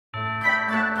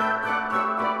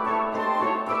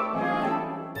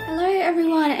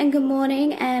and good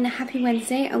morning and happy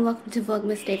Wednesday and welcome to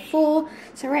Vlogmas day 4.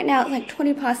 So right now it's like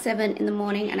 20 past 7 in the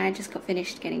morning and I just got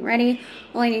finished getting ready.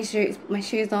 All I need to do is put my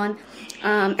shoes on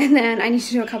and then I need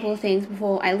to do a couple of things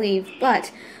before I leave.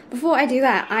 But before I do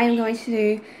that, I am going to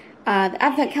do the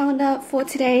advent calendar for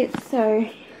today. So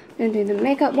I'm going to do the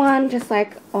makeup one just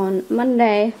like on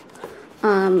Monday.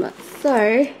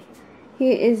 So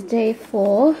here is day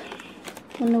 4. I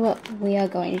wonder what we are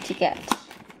going to get.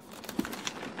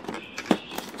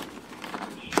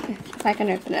 If I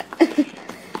can open it.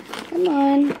 Come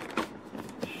on.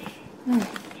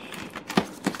 Oh.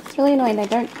 It's really annoying. They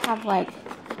don't have like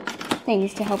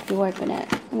things to help you open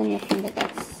it, and then your finger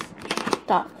gets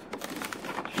stuck.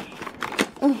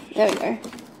 Oh, there we go.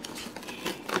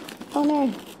 Oh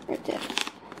no, ripped it.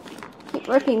 Keep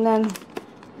ripping them.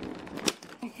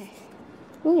 Okay.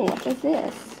 Ooh, what is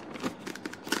this?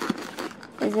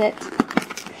 Is it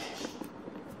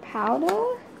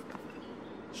powder?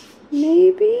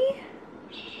 Maybe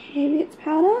it's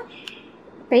powder?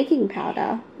 Baking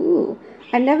powder. Ooh.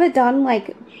 I've never done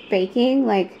like baking,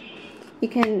 like you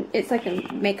can, it's like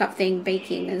a makeup thing.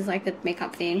 Baking is like a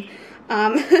makeup thing.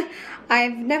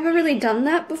 I've never really done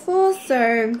that before,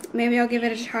 so maybe I'll give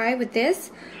it a try with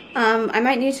this. I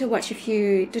might need to watch a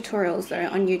few tutorials though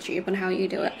on YouTube on how you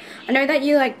do it. I know that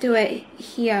you like do it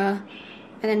here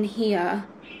and then here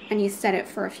and you set it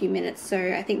for a few minutes, so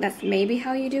I think that's maybe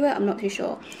how you do it. I'm not too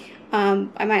sure.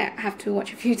 I might have to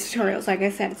watch a few tutorials like I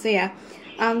said. So yeah,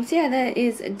 that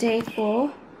is day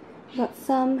 4. Got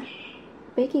some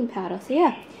baking powder, so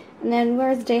yeah. And then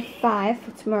where's day 5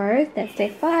 for tomorrow? That's day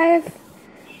 5,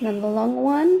 and then the long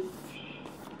one.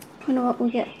 I don't know what we'll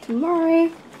get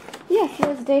tomorrow. Yeah, so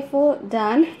that's day 4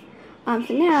 done.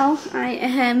 So now I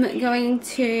am going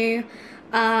to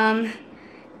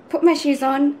put my shoes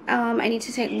on. I need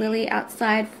to take Lily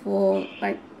outside for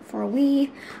a wee,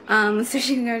 so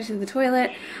she can go to the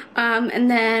toilet,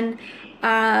 and then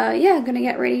yeah, I'm gonna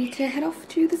get ready to head off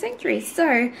to the sanctuary.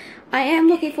 So I am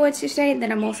looking forward to today,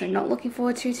 then I'm also not looking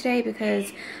forward to today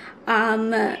because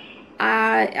I'm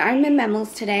in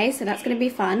mammals today, so that's going to be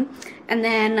fun. And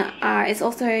then it's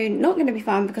also not going to be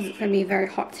fun because it's going to be very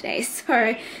hot today.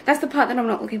 So that's the part that I'm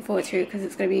not looking forward to because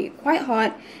it's going to be quite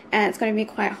hot, and it's going to be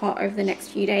quite hot over the next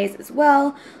few days as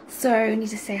well. So I need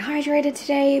to stay hydrated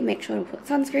today, make sure to put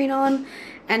sunscreen on,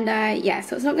 and yeah,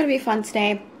 so it's not going to be fun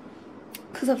today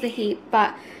because of the heat,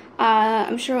 but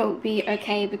I'm sure it'll be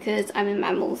okay because I'm in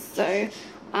mammals. So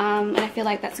and I feel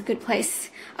like that's a good place,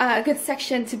 a good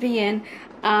section to be in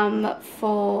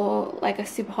for like a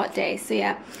super hot day. So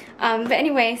yeah, but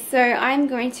anyway, so I'm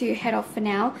going to head off for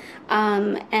now,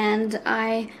 and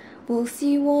I will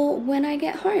see you all when I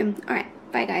get home. Alright,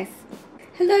 bye guys.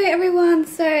 Hello everyone.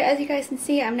 So as you guys can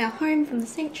see, I'm now home from the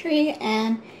sanctuary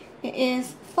and it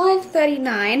is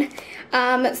 5:39.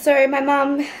 So my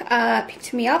mum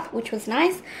picked me up, which was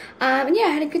nice. And yeah, I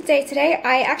had a good day today.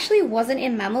 I actually wasn't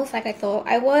in mammals like I thought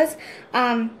I was,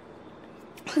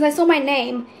 because I saw my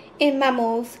name in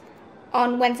mammals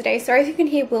on Wednesday. Sorry if you can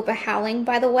hear Wilbur howling,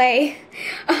 by the way.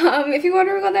 If you're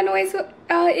wondering what that noise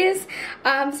is.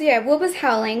 So yeah, Wilbur's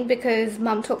howling because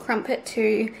mum took Crumpet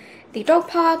to the dog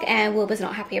park and Wilbur's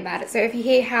not happy about it. So if you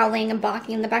hear howling and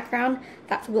barking in the background,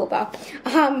 that's Wilbur.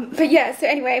 But yeah, so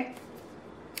anyway,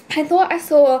 I thought I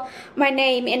saw my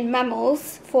name in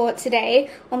mammals for today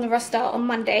on the roster on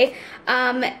Monday,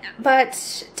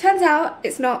 but turns out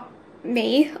it's not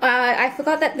me. I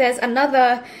forgot that there's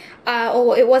another,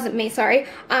 or it wasn't me, sorry.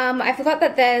 I forgot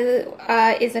that there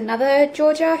is another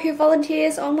Georgia who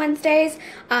volunteers on Wednesdays,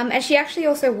 and she actually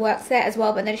also works there as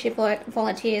well, but then she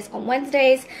volunteers on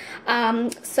Wednesdays.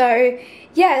 So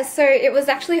yeah, so it was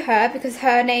actually her because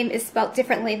her name is spelled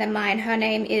differently than mine. Her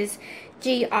name is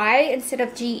G-I instead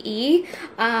of G-E.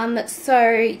 So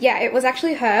yeah, it was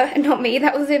actually her and not me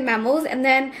that was in mammals. And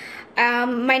then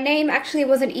my name actually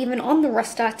wasn't even on the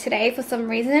roster today for some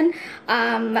reason.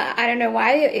 I don't know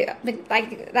why.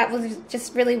 Like that was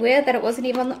just really weird that it wasn't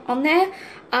even on there.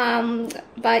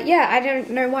 But yeah, I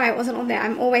don't know why it wasn't on there.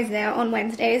 I'm always there on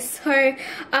Wednesdays. So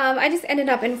I just ended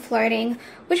up in floating,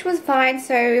 which was fine.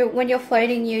 So when you're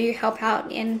floating, you help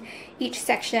out in each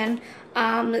section.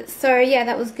 So yeah,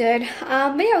 that was good.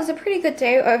 But yeah, it was a pretty good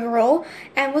day overall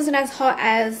and wasn't as hot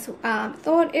as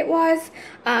thought it was.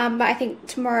 But I think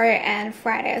tomorrow and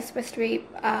Friday are supposed to be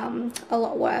a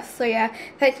lot worse. So yeah,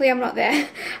 thankfully I'm not there.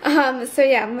 So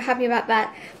yeah, I'm happy about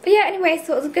that. But yeah, anyway,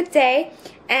 so it was a good day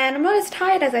and I'm not as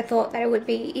tired as I thought that it would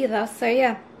be either. So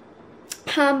yeah.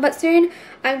 But soon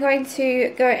I'm going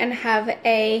to go and have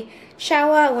a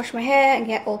shower, wash my hair and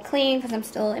get all clean because I'm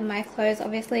still in my clothes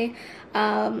obviously.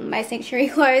 my sanctuary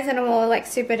clothes and I'm all like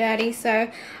super dirty. So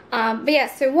but yeah,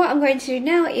 so what I'm going to do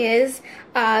now is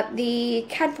the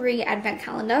Cadbury advent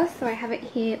calendar. So I have it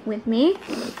here with me.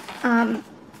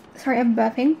 Sorry, I'm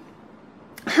burping.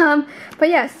 But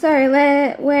yeah, so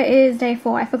where is day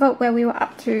 4? I forgot where we were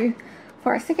up to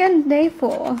for a second. Day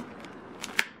 4.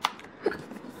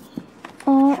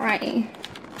 Alrighty,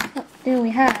 what do we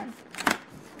have?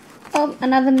 Oh,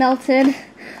 another melted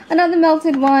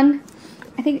one.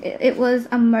 I think it was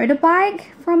a motorbike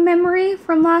from memory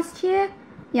from last year.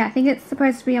 Yeah, I think it's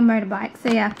supposed to be a motorbike,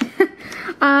 so yeah.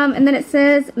 And then it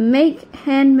says, make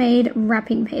handmade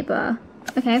wrapping paper.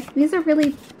 Okay, these are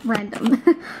really random.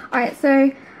 Alright,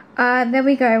 so there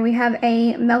we go. We have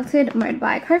a melted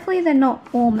motorbike. Hopefully they're not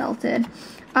all melted.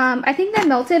 I think they're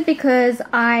melted because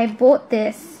I bought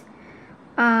this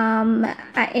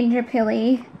at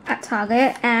Indooroopilly at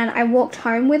Target and I walked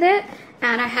home with it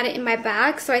and I had it in my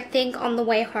bag, so I think on the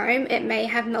way home it may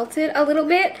have melted a little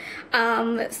bit.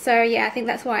 So yeah, I think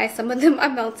that's why some of them are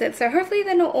melted. So hopefully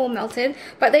they're not all melted,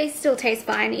 but they still taste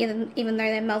fine even though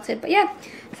they're melted. But yeah,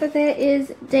 so there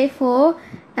is day 4,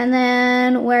 and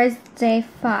then where's day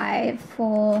 5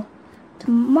 for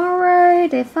tomorrow?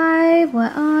 Day 5, where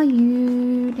are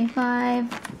you? Day 5.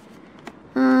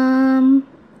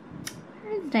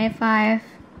 Where's day 5?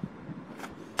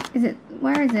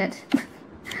 Where is it?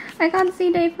 I can't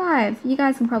see day 5. You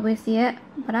guys can probably see it,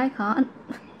 but I can't.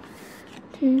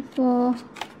 2, 4.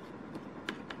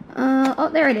 Oh,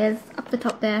 there it is, up the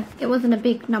top there. It wasn't a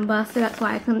big number, so that's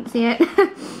why I couldn't see it.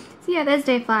 So yeah, there's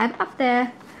day 5 up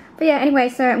there. But yeah, anyway,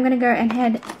 so I'm gonna go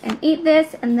ahead and eat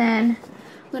this, and then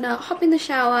I'm gonna hop in the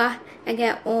shower and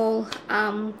get all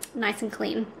nice and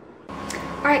clean.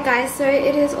 Alright guys, so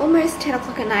it is almost 10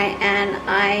 o'clock at night, and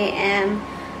I am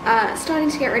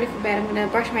starting to get ready for bed. I'm gonna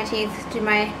brush my teeth, do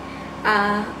my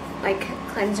like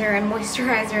cleanser and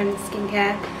moisturizer and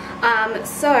skincare.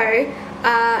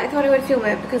 I thought I would film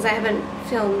it because I haven't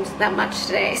filmed that much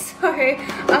today, so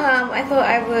I thought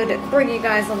I would bring you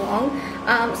guys along.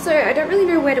 So I don't really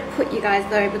know where to put you guys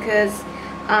though, because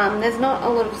there's not a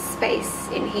lot of space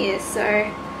in here, so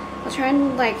I'll try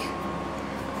and like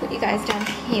put you guys down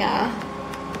here.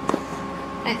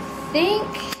 I think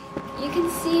you can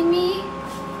see me,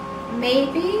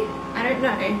 maybe, I don't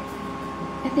know.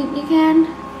 I think you can.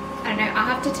 I don't know, I'll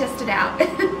have to test it out.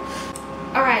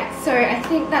 Alright, so I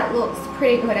think that looks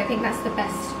pretty good. I think that's the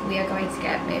best we are going to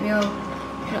get. Maybe I'll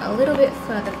put it a little bit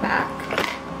further back.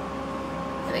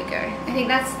 There we go. I think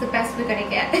that's the best we're going to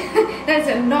get. There's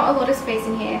not a lot of space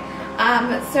in here.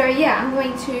 So yeah, I'm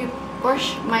going to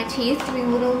brush my teeth, doing a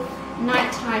little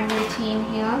nighttime routine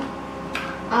here.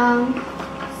 I'm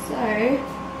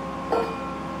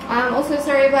also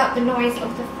sorry about the noise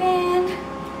of the fan.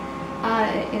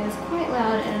 It is quite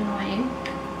loud and annoying.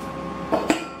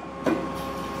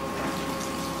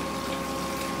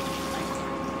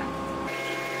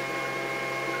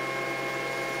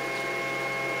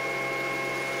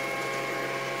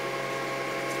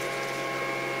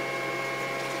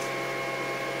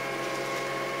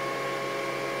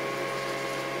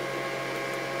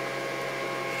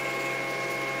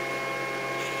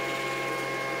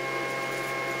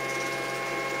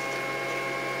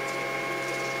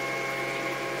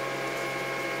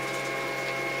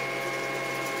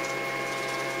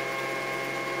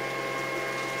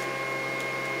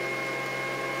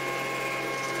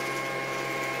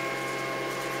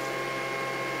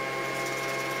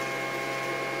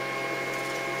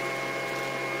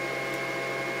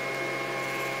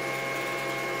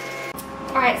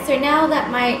 Alright, so now that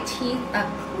my teeth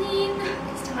are clean,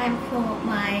 it's time for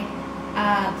my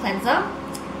cleanser,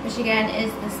 which again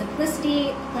is the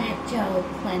Simplicity Plant Gel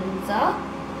Cleanser.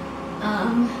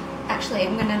 Actually,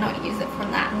 I'm going to not use it from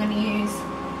that. I'm going to use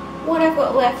what I've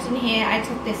got left in here. I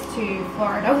took this to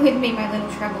Florida with me, my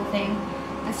little travel thing.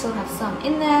 I still have some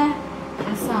in there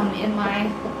and some in my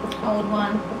old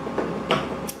one.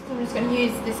 So I'm just going to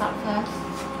use this up first.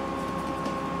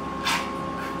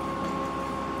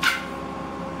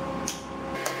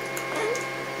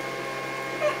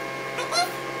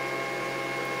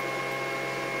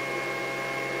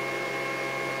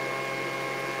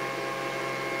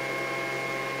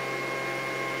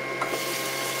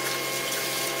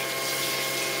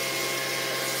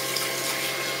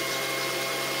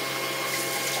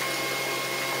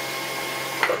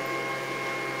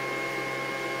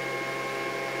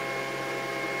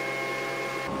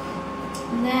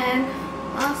 And then,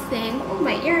 last thing, oh,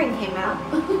 my earring came out.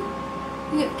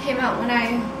 It came out when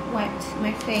I wiped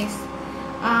my face.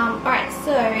 Alright,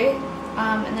 so,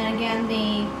 and then again,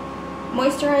 the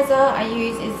moisturizer I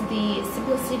use is the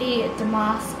Simplicity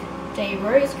Damask Day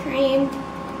Rose Cream.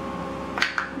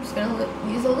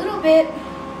 a bit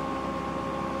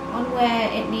on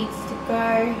where it needs to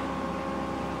go.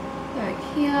 Like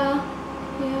here,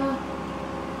 here,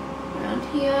 around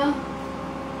here.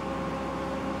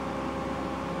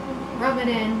 Rub it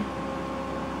in.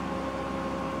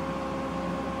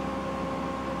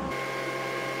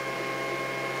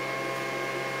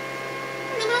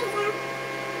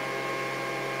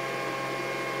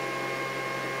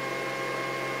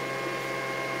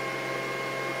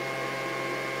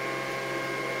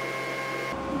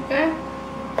 Okay.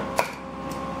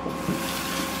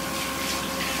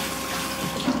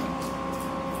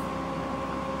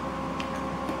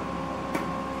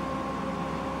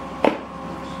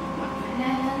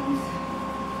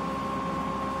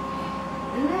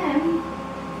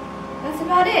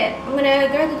 About it. I'm gonna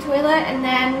go to the toilet and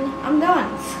then I'm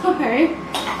done. So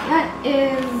that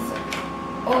is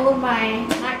all of my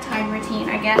nighttime routine,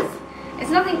 I guess. It's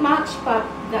nothing much, but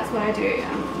that's what I do.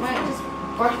 I might just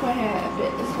brush my hair a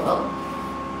bit as well.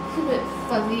 It's a bit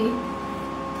fuzzy.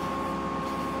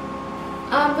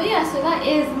 But yeah, so that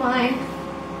is my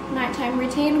nighttime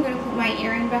routine. I'm gonna put my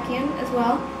earring back in as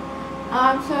well.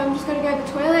 So I'm just gonna go to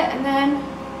the toilet and then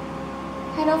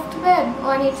head off to bed.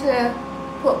 Well, I need to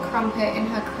put Crumpet in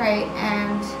her crate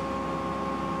and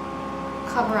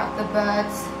cover up the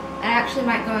birds. I actually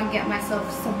might go and get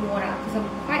myself some water because I'm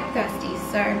quite thirsty,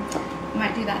 so I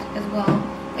might do that as well.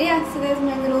 But yeah, so there's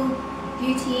my little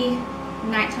beauty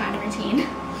nighttime routine.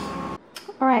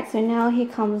 Alright, so now here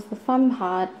comes the fun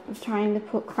part of trying to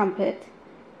put Crumpet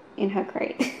in her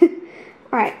crate.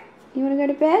 Alright, you want to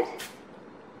go to bed?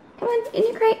 Come on, in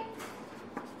your crate.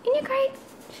 In your crate.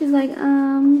 She's like,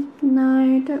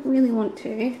 no, don't really want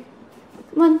to.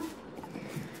 Come on.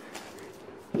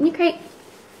 In your crate.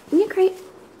 In your crate.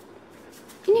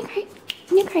 In your crate.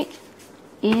 In your crate.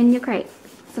 In your crate.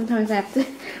 Sometimes I have to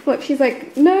look, she's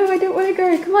like, no, I don't want to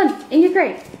go. Come on, in your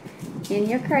crate. In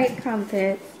your crate,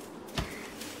 Crumpet.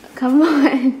 Come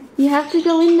on. You have to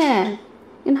go in there.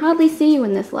 I can hardly see you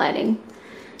in this lighting.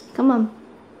 Come on.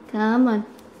 Come on.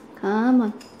 Come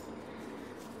on.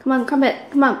 Come on,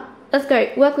 Crumpet. Come on. Let's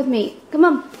go. Work with me. Come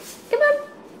on. Come on.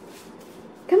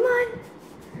 Come on.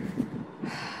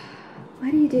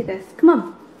 Why do you do this? Come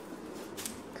on.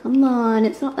 Come on.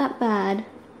 It's not that bad.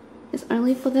 It's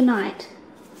only for the night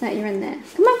that you're in there.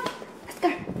 Come on. Let's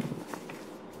go.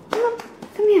 Come on.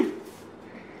 Come here.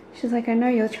 She's like, I know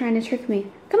you're trying to trick me.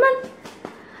 Come on.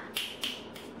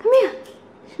 Come here.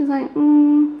 She's like,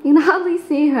 you can hardly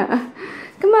see her.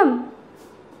 Come on.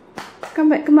 Come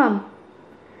back. Come on.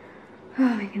 Oh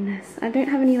my goodness, I don't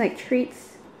have any like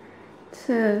treats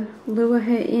to lure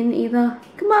her in either.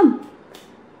 Come on,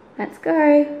 let's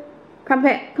go.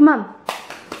 Crumpet, come on.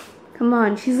 Come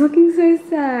on, she's looking so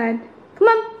sad. Come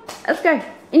on, let's go.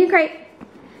 In your crate.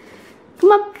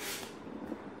 Come on.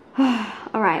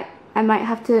 Alright, I might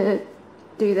have to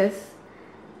do this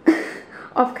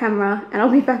off camera and I'll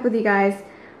be back with you guys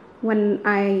when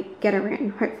I get her in,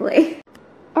 hopefully.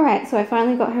 Alright, so I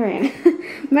finally got her in.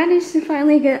 Managed to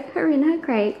finally get her in her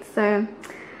crate. So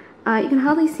you can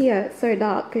hardly see her, it's so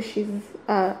dark because she's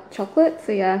chocolate.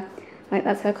 So yeah, like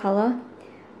that's her colour.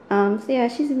 So yeah,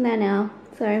 she's in there now.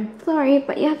 So sorry,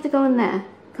 but you have to go in there.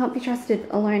 Can't be trusted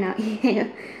alone out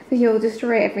here. So you'll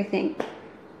destroy everything.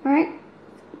 Alright,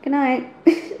 good night.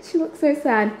 She looks so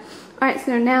sad. Alright,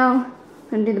 so now I'm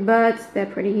going to do the birds. They're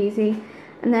pretty easy.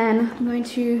 And then I'm going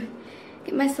to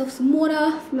get myself some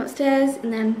water from upstairs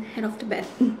and then head off to bed.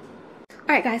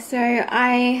 Alright guys, so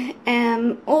I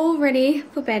am all ready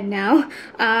for bed now.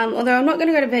 Although I'm not going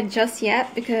to go to bed just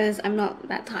yet because I'm not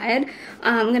that tired.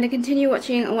 I'm going to continue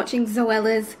watching. I'm watching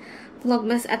Zoella's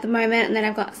Vlogmas at the moment, and then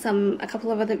I've got a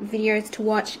couple of other videos to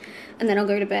watch, and then I'll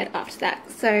go to bed after that.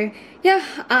 So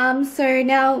yeah, so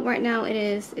now right now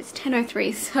it's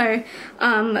 10:03. So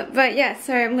but yeah,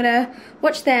 so I'm gonna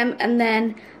watch them and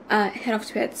then head off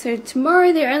to bed. So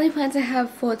tomorrow, the only plans I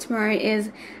have for tomorrow is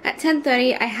at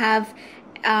 10:30 I have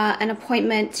an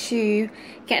appointment to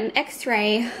get an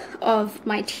x-ray of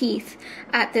my teeth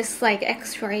at this like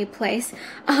x-ray place,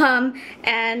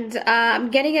 and I'm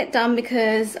getting it done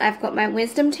because I've got my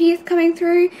wisdom teeth coming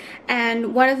through,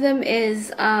 and one of them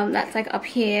is that's like up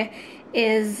here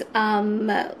is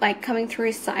like coming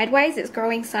through sideways. It's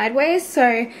growing sideways,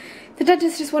 so the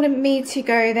dentist just wanted me to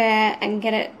go there and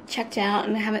get it checked out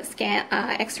and have it scanned,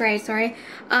 x-rayed, sorry.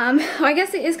 I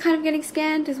guess it is kind of getting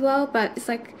scanned as well, but it's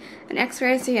like an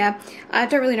x-ray, so yeah, I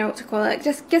don't really know what to call it.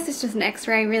 Guess it's just an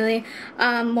x-ray really,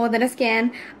 more than a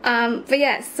scan. But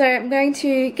yeah, so I'm going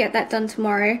to get that done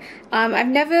tomorrow. I've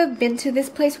never been to this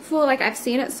place before, like I've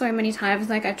seen it so many times,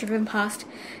 like I've driven past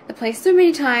the place so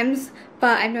many times,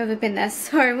 but I've never been there.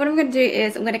 So what I'm going to do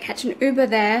is I'm going to catch an Uber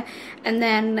there and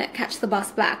then catch the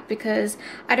bus back, because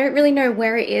I don't really know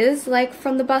where it is, like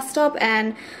from the bus stop,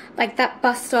 and like that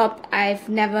bus stop I've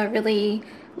never really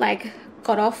like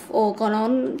got off or gone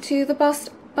on to the bus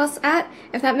at,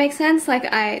 if that makes sense. Like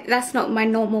that's not my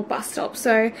normal bus stop,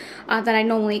 so that I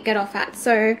normally get off at.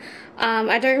 So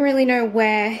I don't really know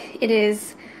where it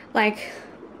is, like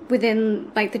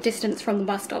within like the distance from the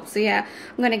bus stop. So yeah,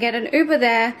 I'm gonna get an Uber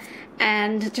there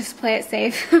and just play it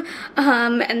safe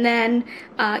and then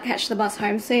catch the bus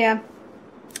home. So yeah,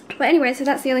 but anyway, so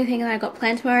that's the only thing that I got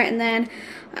planned tomorrow. And then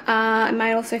I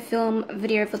might also film a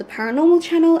video for the paranormal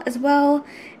channel as well.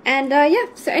 And yeah,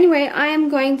 so anyway, I am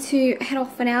going to head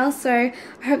off for now. So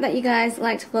I hope that you guys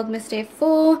liked Vlogmas Day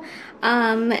 4.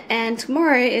 And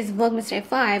tomorrow is Vlogmas Day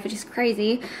 5, which is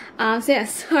crazy. So yeah,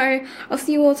 so I'll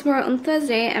see you all tomorrow on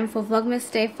Thursday and for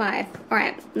Vlogmas Day 5.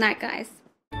 Alright, night guys.